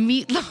it's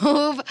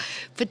meatloaf,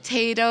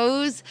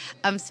 potatoes,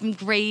 some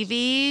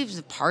gravy,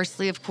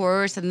 parsley, of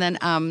course, and then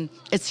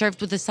it's served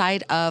with a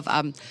side of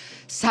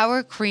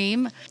sour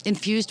cream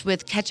infused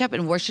with ketchup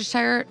and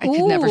Worcestershire. I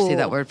could never say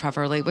that word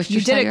properly. Worcestershire.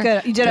 You did it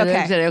good. You did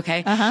okay. Did it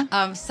okay.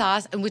 Uh-huh.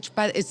 Sauce, and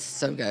it's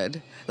so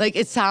good. Like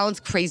it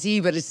sounds crazy,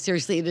 but it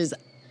is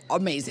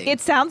amazing.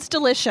 It sounds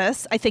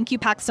delicious. I think you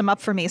packed some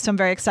up for me, so I'm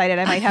very excited.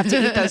 I might have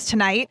to eat those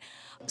tonight.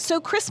 So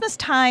Christmas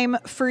time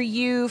for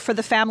you, for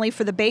the family,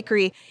 for the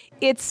bakery,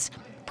 it's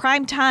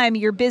prime time.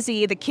 You're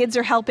busy. The kids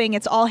are helping.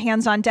 It's all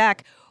hands on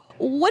deck.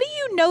 What do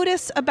you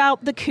notice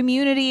about the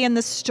community and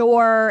the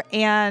store,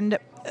 and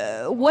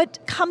what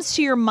comes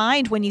to your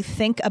mind when you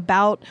think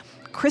about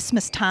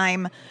Christmas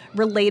time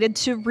related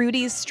to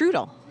Rudy's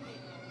strudel?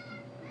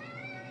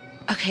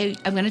 Okay,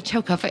 I'm going to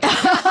choke up.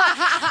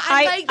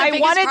 I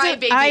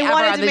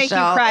wanted to make you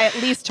cry at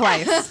least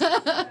twice.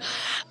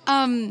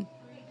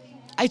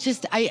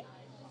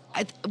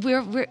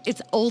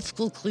 It's old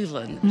school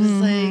Cleveland.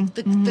 It's like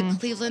the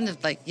Cleveland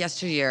of like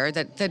yesteryear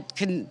that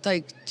can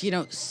like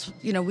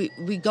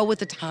we go with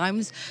the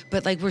times,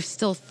 but like we're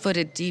still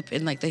footed deep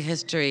in like the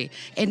history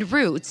and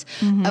roots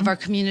of our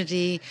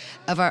community,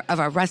 of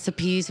our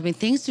recipes. I mean,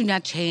 things do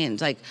not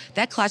change. Like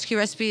that Klatschke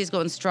recipe is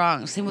going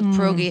strong. Same with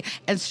pierogi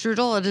and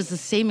strudel. It is the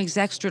same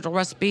exact strudel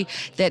recipe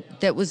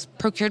that was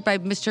procured by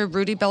Mr.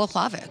 Rudy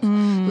Belohlavik,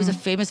 who was a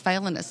famous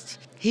violinist.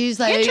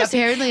 He's like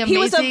apparently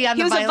amazing on the violin.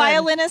 He was a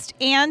violinist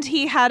and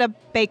he had a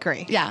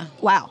bakery. Yeah.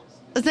 Wow.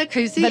 Is that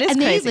crazy? That is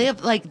crazy. They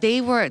live like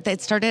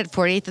that started at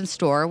 48th and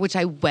Store, which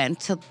I went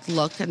to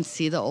look and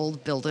see the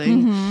old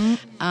building.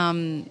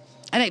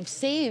 And I've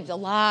saved a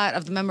lot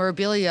of the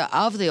memorabilia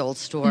of the old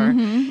store.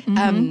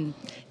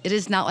 It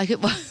is not like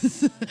it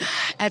was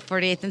at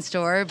 48th and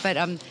Store, but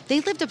they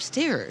lived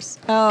upstairs.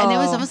 And it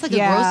was almost like a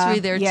grocery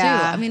there, too.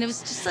 I mean, it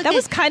was just like... That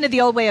was kind of the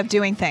old way of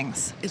doing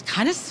things. It's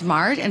kind of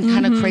smart and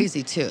kind of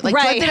crazy, too. Like,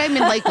 right. Good that I'm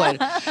in Lakewood,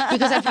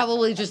 because I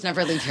probably just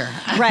never leave here.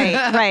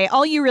 Right.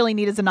 All you really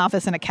need is an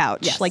office and a couch.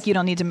 Yes. Like, you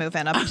don't need to move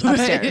in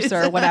upstairs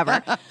or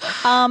whatever.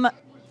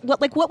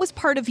 What was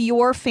part of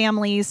your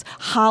family's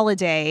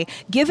holiday,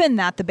 given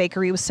that the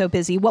bakery was so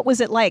busy? What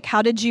was it like?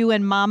 How did you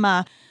and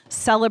Mama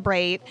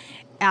celebrate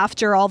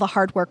after all the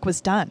hard work was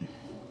done?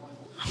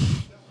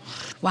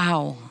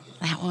 Wow,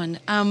 that one.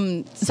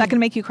 Is that going to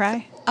make you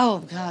cry? Oh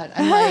God,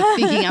 I'm like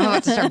thinking I'm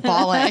about to start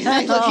bawling,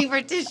 like looking for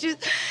tissues.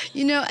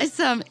 It's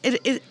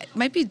it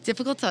might be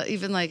difficult to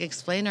even like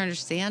explain or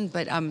understand,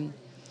 but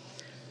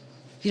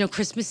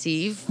Christmas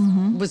Eve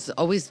was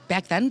always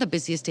back then the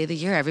busiest day of the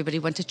year. Everybody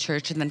went to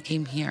church and then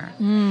came here,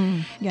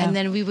 and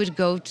then we would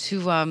go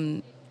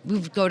to. We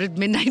would go to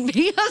midnight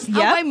mass.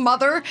 Yep. How my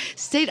mother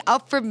stayed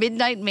up for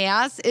midnight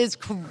mass is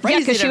crazy. Yeah,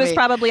 because she was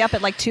probably up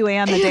at like 2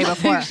 a.m. the day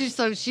before.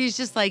 She's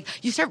just like,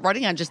 you start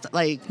running on just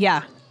like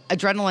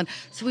adrenaline.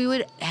 So we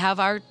would have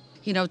our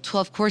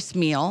 12-course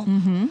meal,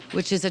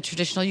 which is a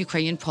traditional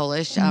Ukrainian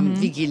Polish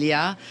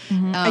vigilia.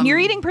 And you're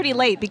eating pretty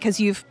late because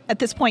you've at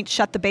this point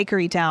shut the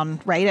bakery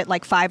down, right? At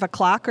like 5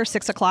 o'clock or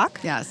 6 o'clock?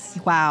 Yes.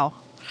 Wow.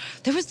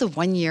 There was the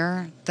one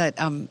year that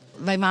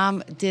my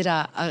mom did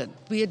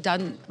we had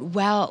done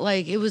well,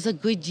 like it was a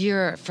good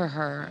year for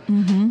her.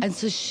 And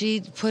so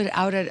she put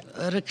out a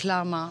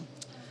reclama,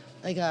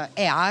 like a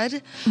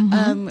ad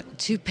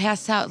to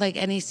pass out like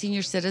any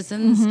senior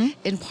citizens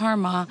in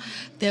Parma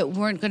that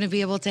weren't going to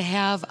be able to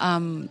have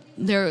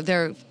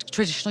their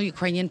traditional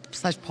Ukrainian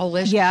 /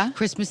 Polish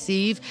Christmas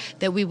Eve,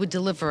 that we would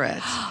deliver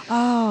it.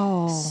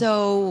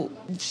 So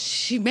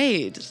she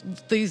made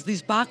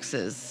these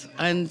boxes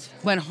and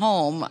went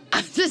home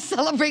to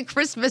celebrate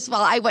Christmas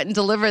while I went and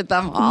delivered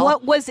them all.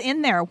 What was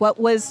in there? It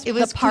was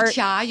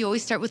kucha. You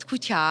always start with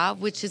kucha,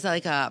 which is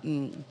like a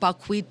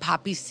buckwheat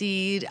poppy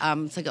seed.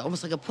 It's like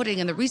almost like a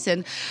pudding. And the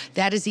reason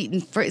that is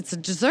eaten it's a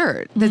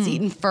dessert that's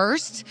eaten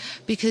first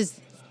because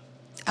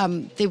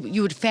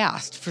you would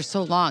fast for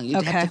so long.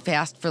 You'd have to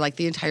fast for like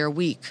the entire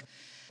week.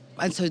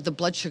 and so the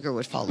blood sugar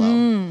would fall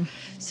low.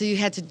 So you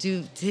had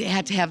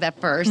to have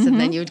that first, and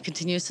then you would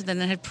continue. So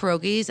then I had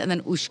pierogies, and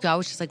then ushka,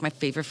 which is like my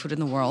favorite food in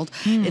the world.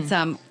 It's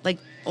like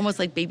almost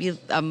like baby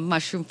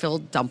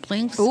mushroom-filled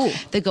dumplings. Ooh.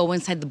 They go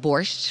inside the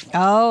borscht.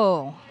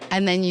 Oh.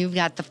 And then you've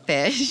got the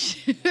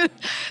fish.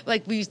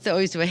 Like we used to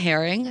always do a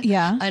herring.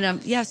 Yeah.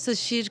 And so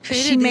she had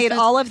created She made these-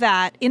 all of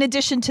that in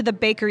addition to the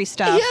bakery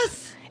stuff.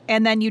 Yes.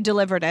 And then you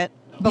delivered it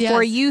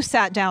before Yes. you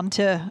sat down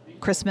to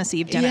Christmas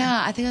Eve dinner.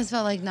 Yeah, I think I was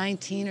about like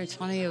 19 or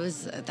 20.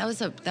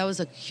 That was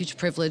a huge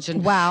privilege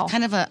and Wow.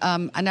 kind of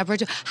an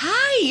opportunity.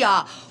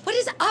 Hi, what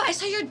is? Oh, I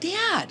saw your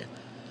dad.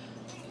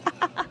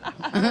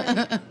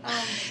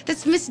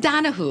 That's Miss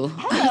Donahue.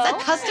 He's a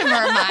customer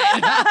of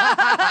mine.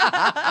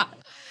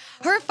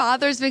 Her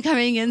father's been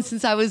coming in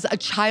since I was a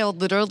child,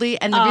 literally.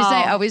 And the reason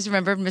I always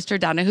remember Mr.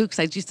 Donahue, because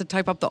I used to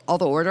type up all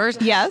the orders.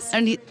 Yes.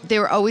 And he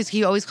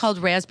always called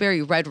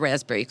raspberry red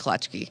raspberry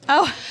klatchki.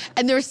 Oh.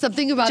 And there was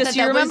something about Just that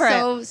you that was remember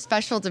so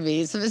special to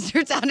me. So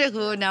Mr.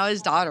 Donahue, now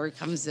his daughter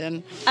comes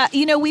in.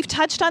 We've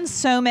touched on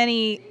so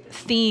many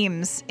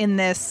themes in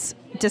this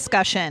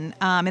discussion,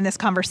 in this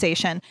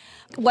conversation.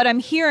 What I'm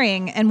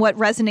hearing and what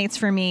resonates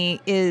for me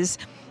is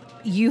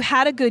you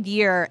had a good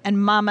year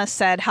and Mama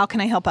said, how can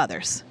I help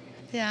others?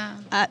 Yeah.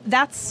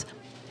 That's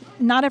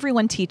not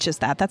everyone teaches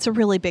that. That's a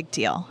really big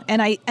deal.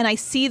 And I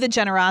see the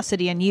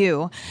generosity in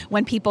you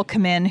when people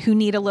come in who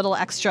need a little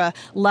extra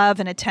love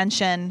and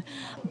attention.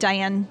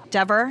 Diane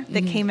Dever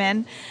that came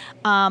in,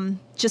 mourning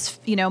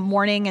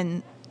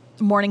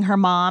her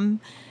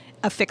mom,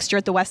 a fixture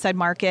at the West Side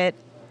Market.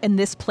 In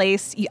this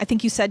place, I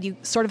think you said you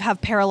sort of have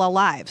parallel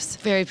lives.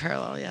 Very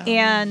parallel, yeah.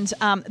 And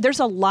there's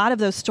a lot of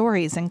those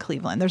stories in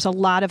Cleveland. There's a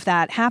lot of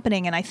that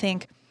happening. And I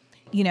think,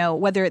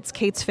 whether it's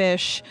Kate's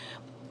Fish,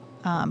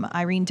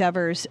 Irene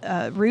Devers,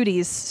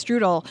 Rudy's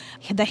Strudel,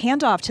 the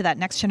handoff to that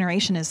next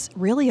generation is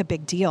really a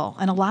big deal,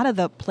 and a lot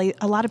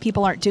of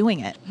people aren't doing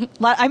it.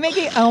 I'm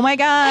making her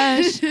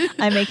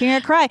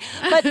cry,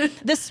 but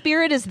the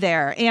spirit is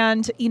there,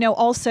 and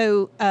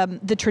also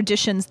the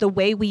traditions, the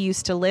way we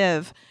used to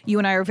live. You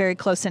and I are very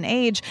close in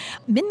age.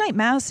 Midnight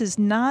Mass is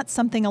not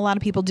something a lot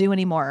of people do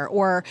anymore,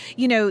 or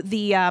we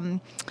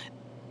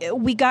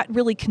got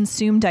really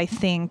consumed, I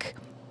think,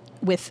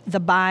 with the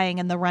buying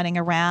and the running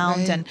around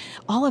right. and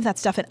all of that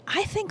stuff. And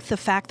I think the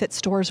fact that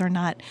stores are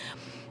not,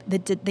 they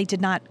did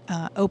not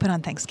open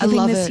on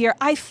Thanksgiving this year.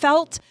 I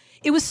felt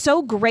it was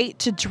so great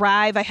to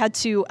drive. I had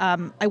to,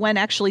 I went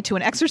actually to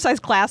an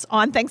exercise class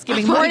on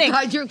Thanksgiving morning. Oh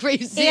my God, you're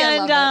crazy.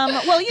 And, I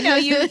love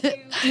it.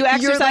 you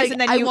exercise like, and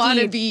then I you want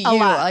to eat be a you.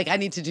 lot. Like, I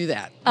need to do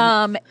that.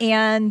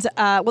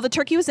 The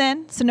turkey was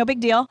in, so no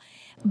big deal.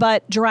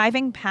 But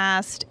driving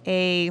past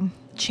a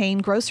chain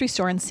grocery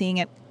store and seeing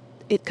it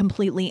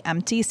completely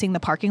empty, seeing the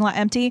parking lot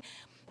empty,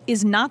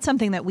 is not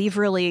something that we've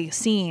really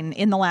seen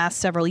in the last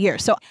several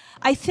years. So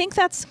I think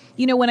that's,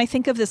 when I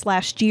think of this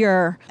last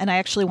year, and I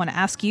actually want to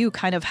ask you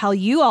kind of how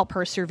you all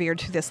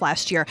persevered through this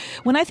last year.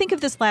 When I think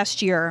of this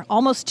last year,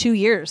 almost 2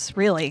 years,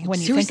 really,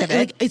 when you think of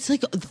it. It's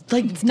like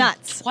it's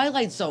nuts.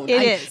 Twilight Zone.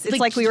 It is. It's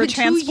like we were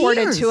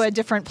transported 2 years. to a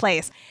different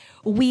place.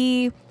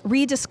 We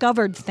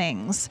rediscovered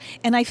things,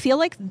 and I feel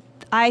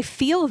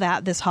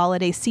that this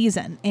holiday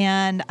season.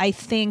 And I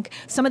think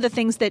some of the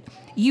things that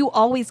you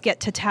always get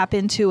to tap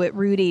into at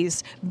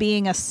Rudy's,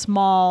 being a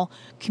small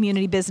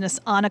community business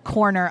on a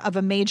corner of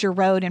a major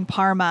road in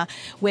Parma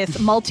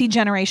with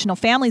multi-generational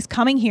families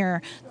coming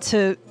here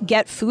to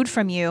get food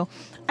from you.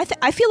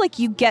 I feel like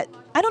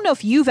I don't know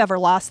if you've ever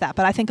lost that,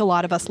 but I think a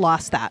lot of us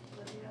lost that.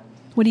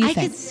 What do you think?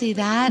 I could see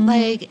that. Mm-hmm.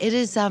 Like, it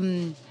is,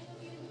 I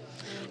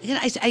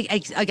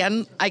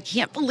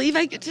can't believe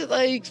I get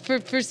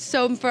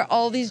to for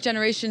all these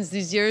generations,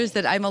 these years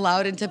that I'm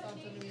allowed into.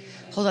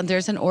 Hold on,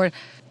 there's an order.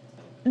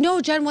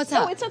 No, Jen, what's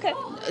up? Oh, it's okay.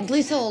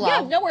 Lisa will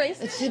allow. Yeah, no worries.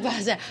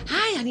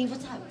 Hi, honey,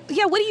 what's up?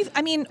 Yeah,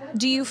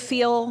 do you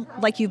feel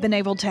like you've been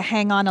able to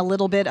hang on a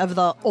little bit of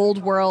the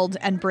old world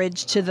and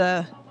bridge to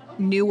the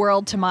new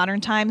world, to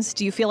modern times?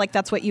 Do you feel like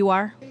that's what you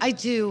are? I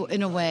do,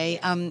 in a way.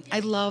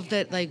 I love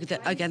that,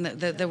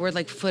 that we're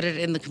like footed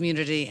in the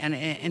community and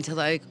into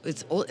like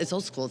it's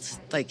old school. It's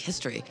like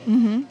history.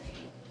 Mm-hmm.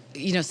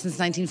 Since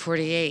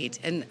 1948,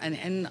 and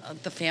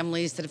the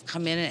families that have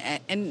come in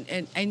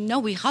and I know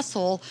we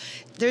hustle.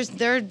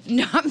 There are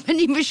not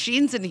many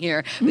machines in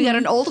here. Mm-hmm. We got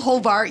an old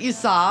Hobart you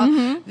saw,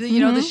 mm-hmm.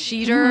 the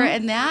sheeter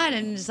and that,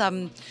 and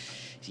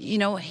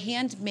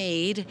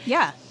handmade.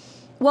 Yeah.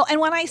 Well, and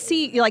when I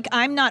see,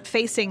 I'm not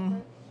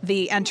facing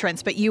the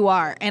entrance, but you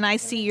are, and I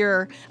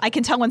can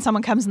tell when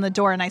someone comes in the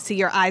door and I see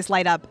your eyes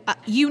light up.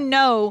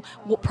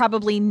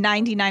 Probably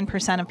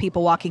 99% of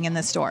people walking in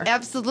this store.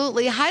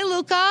 Absolutely. Hi,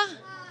 Luca.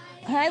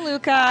 Hi,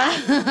 Luca.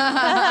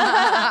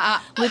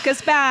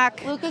 Luca's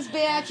back. Luca's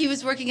back. He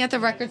was working at the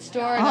record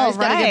store, and now he's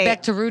got to get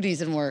back to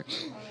Rudy's and work.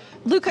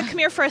 Luca, come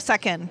here for a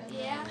second.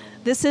 Yeah.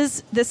 This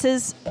is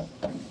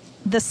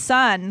the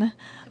son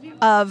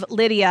of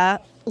Lydia,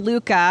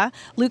 Luca.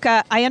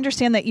 Luca, I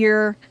understand that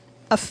you're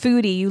a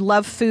foodie. You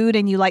love food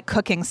and you like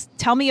cooking.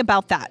 Tell me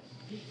about that.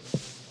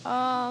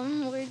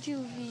 Where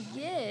to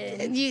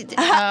begin?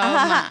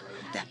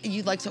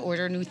 you like to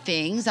order new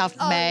things off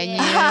menus.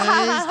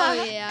 Yeah. Oh,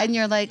 yeah. And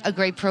you're like a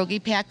great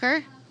pierogi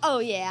packer. Oh,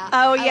 yeah. Oh,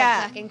 I love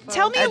yeah. packing for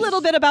Tell me a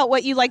little bit about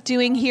what you like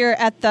doing here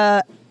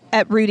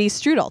at Rudy's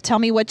Strudel. Tell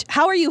me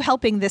how are you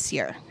helping this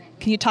year?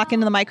 Can you talk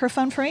into the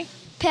microphone for me?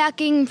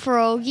 Packing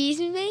pierogies,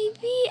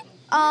 maybe.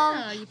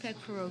 You pack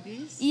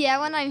pierogies.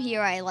 Yeah, when I'm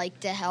here, I like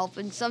to help,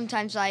 and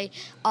sometimes I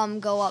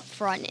go up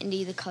front and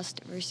do the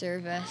customer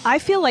service. I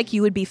feel like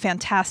you would be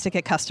fantastic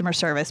at customer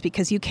service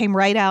because you came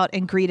right out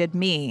and greeted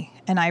me,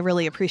 and I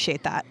really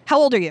appreciate that. How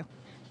old are you?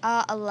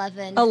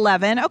 11.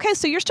 11. Okay,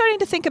 so you're starting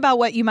to think about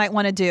what you might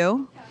want to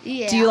do.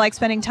 Yeah. Do you like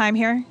spending time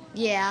here?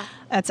 Yeah.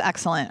 That's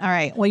excellent. All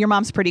right. Well, your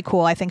mom's pretty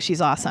cool. I think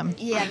she's awesome.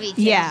 Yeah, me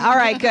too. Yeah. All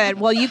right.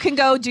 Good. Well, you can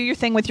go do your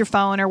thing with your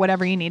phone or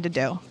whatever you need to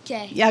do.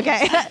 Okay. Yeah.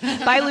 Okay.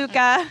 Bye,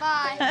 Luca.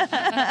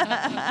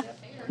 Bye.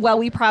 Well,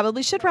 we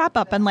probably should wrap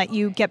up and let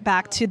you get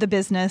back to the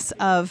business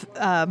of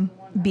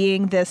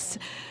being this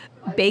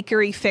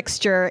bakery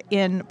fixture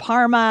in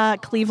Parma,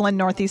 Cleveland,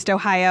 Northeast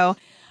Ohio.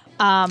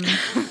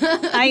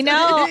 I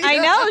know.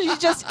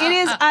 It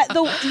is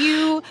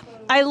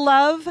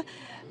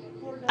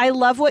I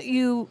love what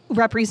you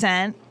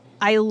represent.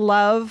 I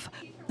love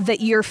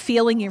that you're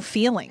feeling your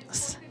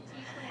feelings.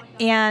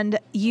 And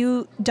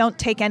you don't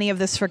take any of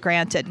this for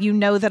granted. You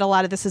know that a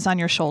lot of this is on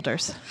your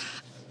shoulders.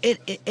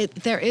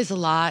 There is a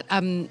lot.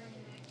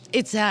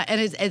 It's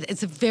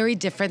a very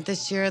different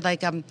this year.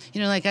 Like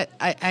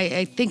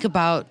I think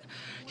about,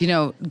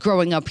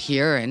 growing up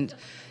here and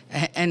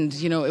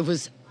it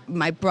was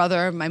my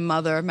brother, my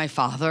mother, my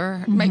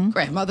father, my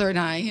grandmother, and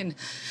I, and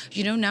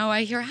now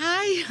I hear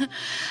hi.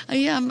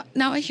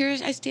 Now I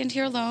stand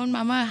here alone.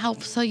 Mama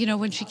helps,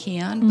 when she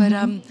can, but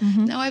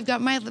now I've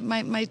got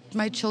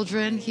my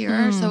children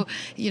here, so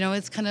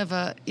it's kind of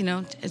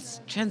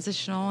it's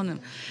transitional, and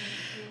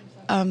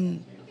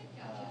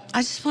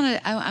I just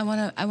want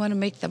to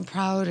make them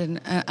proud,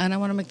 and I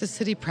want to make the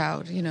city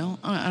proud, and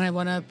I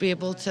want to be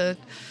able to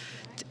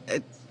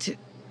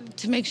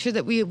make sure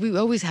that we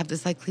always have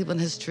this like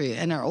Cleveland history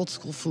and our old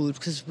school food,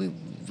 because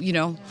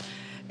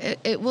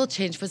it will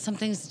change, but some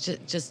things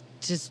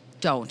just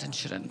don't and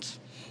shouldn't.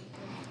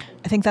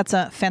 I think that's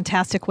a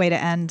fantastic way to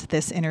end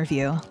this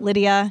interview.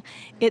 Lydia,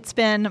 it's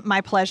been my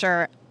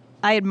pleasure.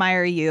 I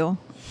admire you.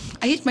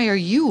 I admire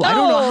you. I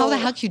don't know how the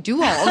heck you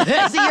do all of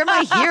this. You're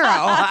my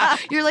hero.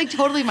 You're like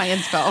totally my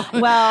inspo.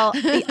 Well,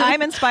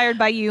 I'm inspired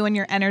by you and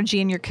your energy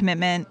and your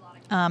commitment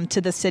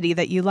to the city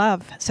that you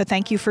love. So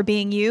thank you for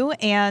being you.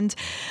 And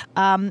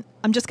I'm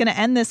just going to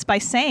end this by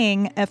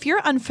saying, if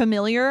you're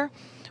unfamiliar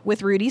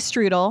with Rudy's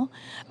Strudel,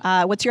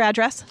 what's your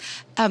address?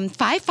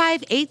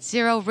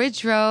 5580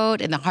 Ridge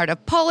Road in the heart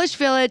of Polish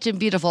Village in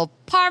beautiful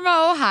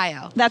Parma,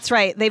 Ohio. That's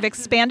right. They've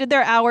expanded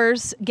their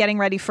hours getting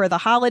ready for the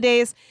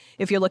holidays.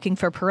 If you're looking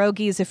for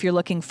pierogies, if you're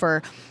looking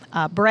for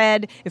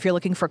bread, if you're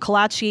looking for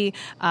kolache,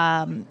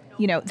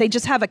 they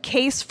just have a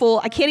case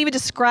full. I can't even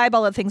describe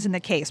all the things in the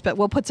case, but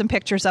we'll put some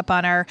pictures up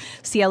on our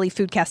CLE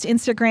Foodcast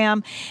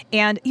Instagram.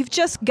 And you've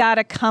just got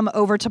to come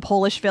over to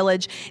Polish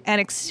Village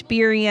and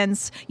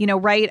experience,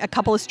 right a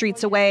couple of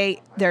streets away.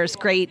 There's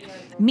great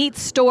meat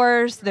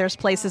stores. There's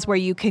places where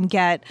you can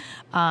get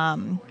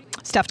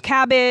stuffed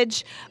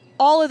cabbage,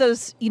 all of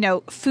those,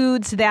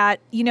 foods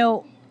that,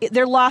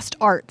 they're lost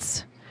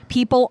arts.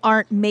 People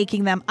aren't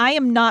making them. I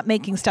am not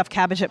making stuffed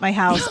cabbage at my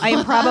house. I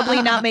am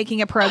probably not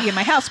making a pierogi in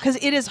my house because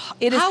it is.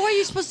 How are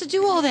you supposed to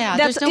do all that?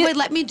 There's no way.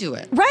 Let me do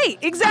it. Right.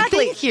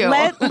 Exactly. Thank you.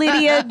 Let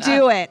Lydia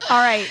do it. All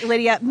right,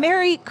 Lydia.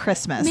 Merry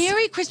Christmas.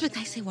 Merry Christmas.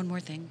 Can I say one more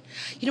thing?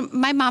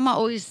 My mama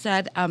always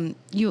said,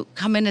 you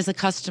come in as a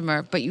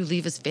customer, but you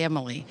leave as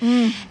family.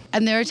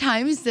 And there are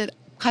times that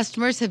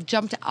customers have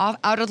jumped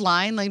out of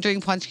line like during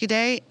Paczki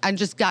Day and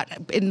just got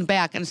in the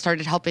back and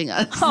started helping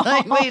us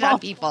wait on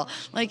people.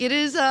 Like it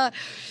is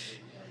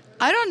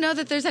I don't know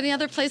that there's any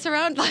other place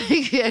around.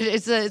 Like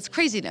it's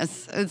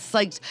craziness. It's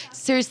like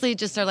seriously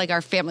just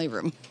our family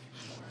room.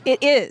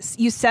 It is.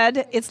 You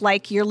said it's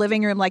like your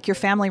living room, like your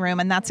family room,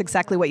 and that's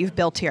exactly what you've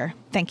built here.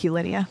 Thank you,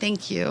 Lydia.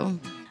 Thank you.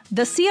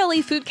 The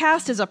CLE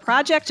Foodcast is a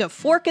project of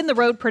Fork in the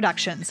Road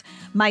Productions.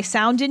 My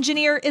sound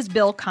engineer is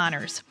Bill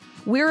Connors.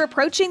 We're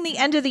approaching the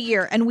end of the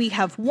year, and we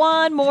have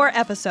one more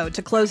episode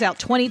to close out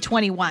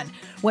 2021,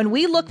 when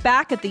we look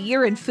back at the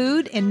year in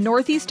food in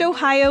Northeast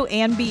Ohio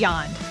and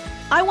beyond.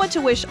 I want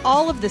to wish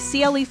all of the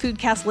CLE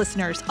Foodcast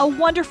listeners a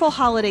wonderful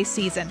holiday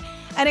season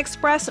and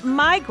express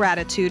my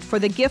gratitude for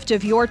the gift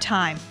of your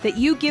time that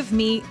you give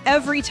me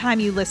every time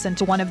you listen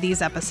to one of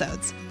these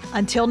episodes.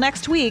 Until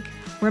next week,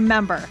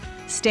 remember,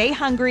 stay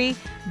hungry,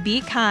 be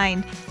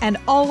kind, and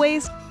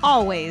always,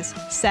 always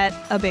set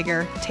a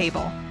bigger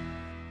table.